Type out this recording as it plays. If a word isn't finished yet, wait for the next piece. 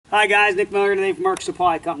Hi guys, Nick Miller today from Mark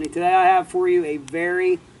Supply Company. Today I have for you a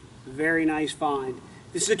very nice find.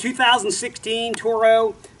 This is a 2016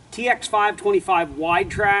 Toro TX525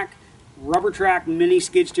 wide track, rubber track mini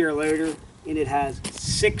skid steer loader, and it has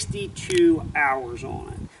 62 hours on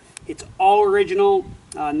it. It's all original,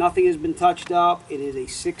 nothing has been touched up. It is a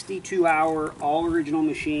 62 hour all original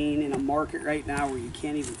machine in a market right now where you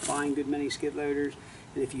can't even find good mini skid loaders.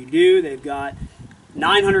 And if you do, they've got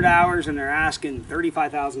 900 hours and they're asking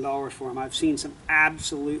 $35,000 for them. I've seen some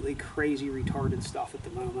absolutely crazy retarded stuff at the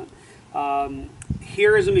moment.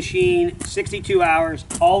 Here is a machine, 62 hours,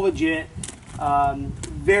 all legit,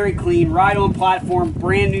 very clean, ride-on platform,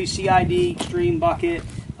 brand new CID Extreme bucket,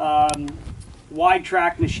 wide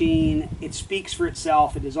track machine. It speaks for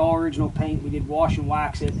itself. It is all original paint. We did wash and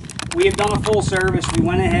wax it. We have done a full service. We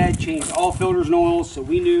went ahead, changed all filters and oils, so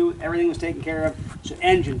we knew everything was taken care of. So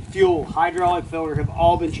engine, fuel, hydraulic filter have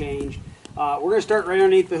all been changed. We're going to start right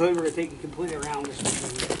underneath the hood. We're going to take it completely around this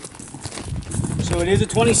machine. So it is a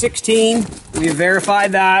 2016. We have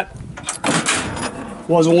verified that.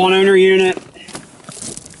 Was a one-owner unit.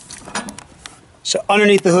 So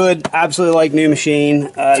underneath the hood, absolutely like new machine.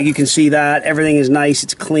 You can see that. Everything is nice.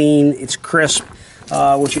 It's clean. It's crisp,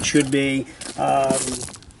 which it should be.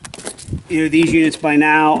 You know, these units by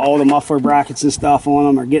now, all the muffler brackets and stuff on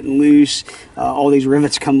them are getting loose. All these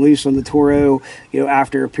rivets come loose on the Toro, you know,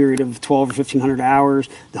 after a period of 12 or 1500 hours.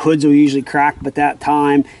 The hoods will usually crack at that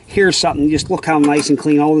time. Here's something, just look how nice and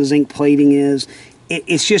clean all the zinc plating is.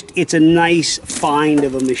 It's a nice find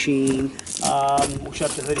of a machine. We'll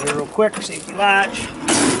shut the hood here real quick. Safety latch.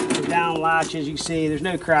 The down latch, as you see, there's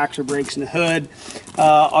no cracks or breaks in the hood.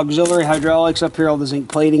 Auxiliary hydraulics up here, all the zinc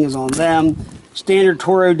plating is on them. Standard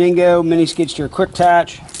Toro Dingo mini skid steer quick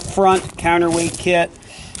attach, front counterweight kit.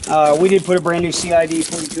 We did put a brand new CID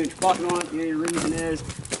 42-inch bucket on it. The only reason is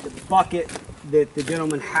the bucket that the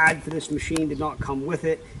gentleman had for this machine did not come with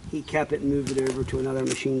it. He kept it and moved it over to another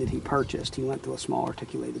machine that he purchased. He went to a small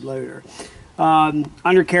articulated loader.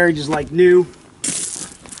 Undercarriage is like new.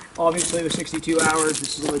 Obviously with 62 hours,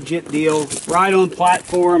 this is a legit deal. Ride-on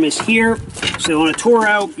platform is here. So on a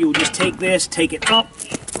Toro, you will just take this, take it up.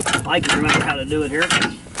 I can remember how to do it here.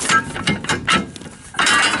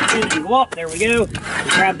 And go up, there we go.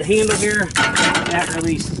 Grab the handle here, and that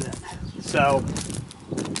releases it. So,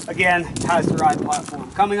 again, has the ride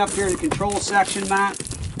platform. Coming up here in the control section, Matt,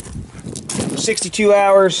 62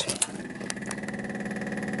 hours.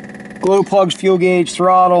 Glow plugs, fuel gauge,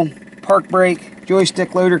 throttle, park brake,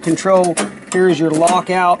 joystick loader control. Here's your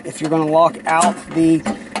lockout if you're going to lock out the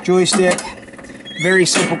joystick. Very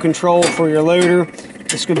simple control for your loader.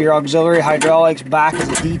 This is going to be your auxiliary hydraulics. Back is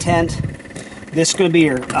a detent. This is going to be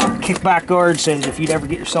your kickback guard, so if you'd ever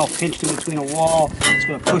get yourself pinched in between a wall, it's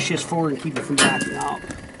going to push this forward and keep it from backing up.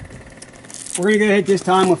 We're going to go ahead this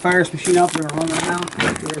time. We'll fire this machine up. We're going to run around.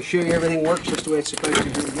 We're going to show you everything works just the way it's supposed to.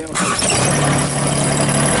 Here we go.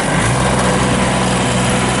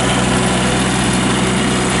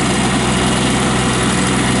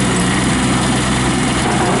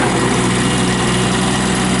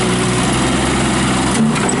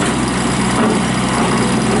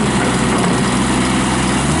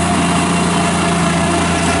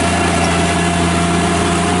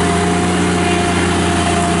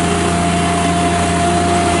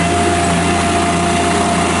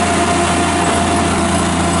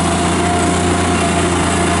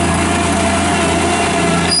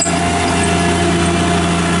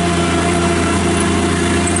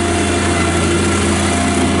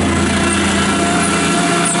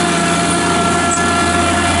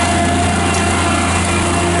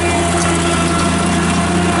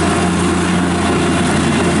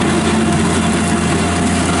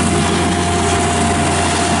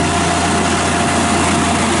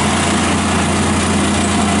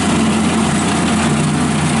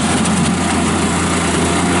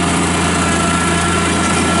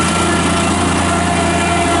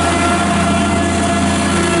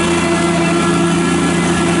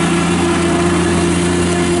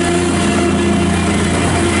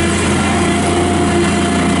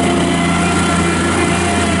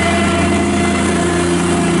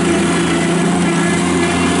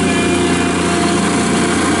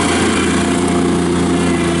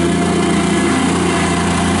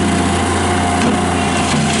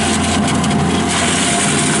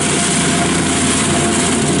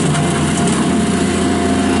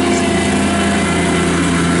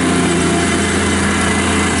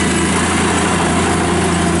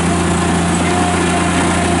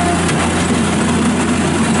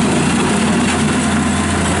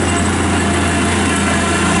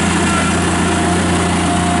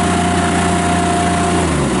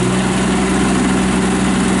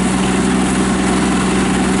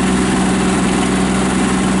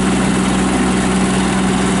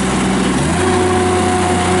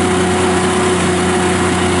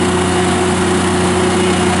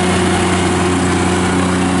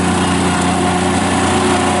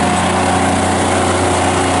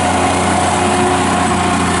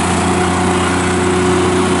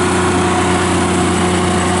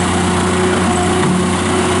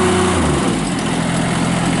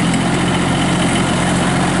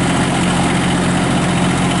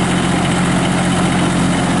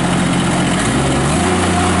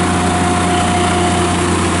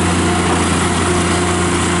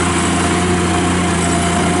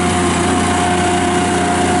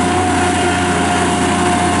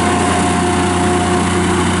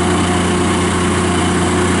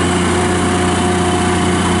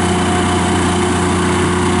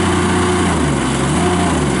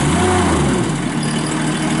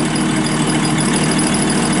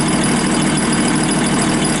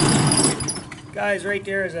 guys, right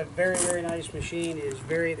there is a very, very nice machine. It is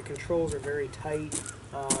the controls are very tight.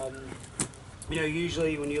 You know,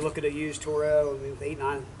 usually when you look at a used Toro, I mean, with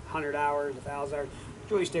 800-900 hours, 1,000 hours,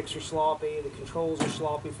 joysticks are sloppy, the controls are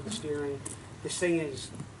sloppy for the steering. This thing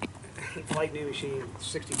is, it's like new machine,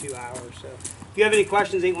 62 hours. So if you have any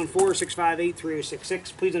questions,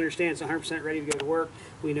 814-658-3066. Please understand it's 100% ready to go to work.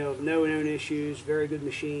 We know of no known issues, very good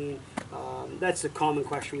machine. That's a common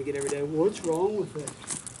question we get every day. What's wrong with it?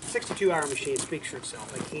 62-hour machine speaks for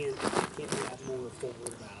itself. I can't really have more full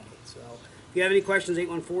word about it. So if you have any questions,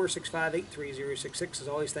 814-658-3066. As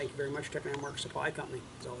always, thank you very much for checking out Mark's Supply Company.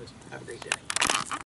 As always, have a great day.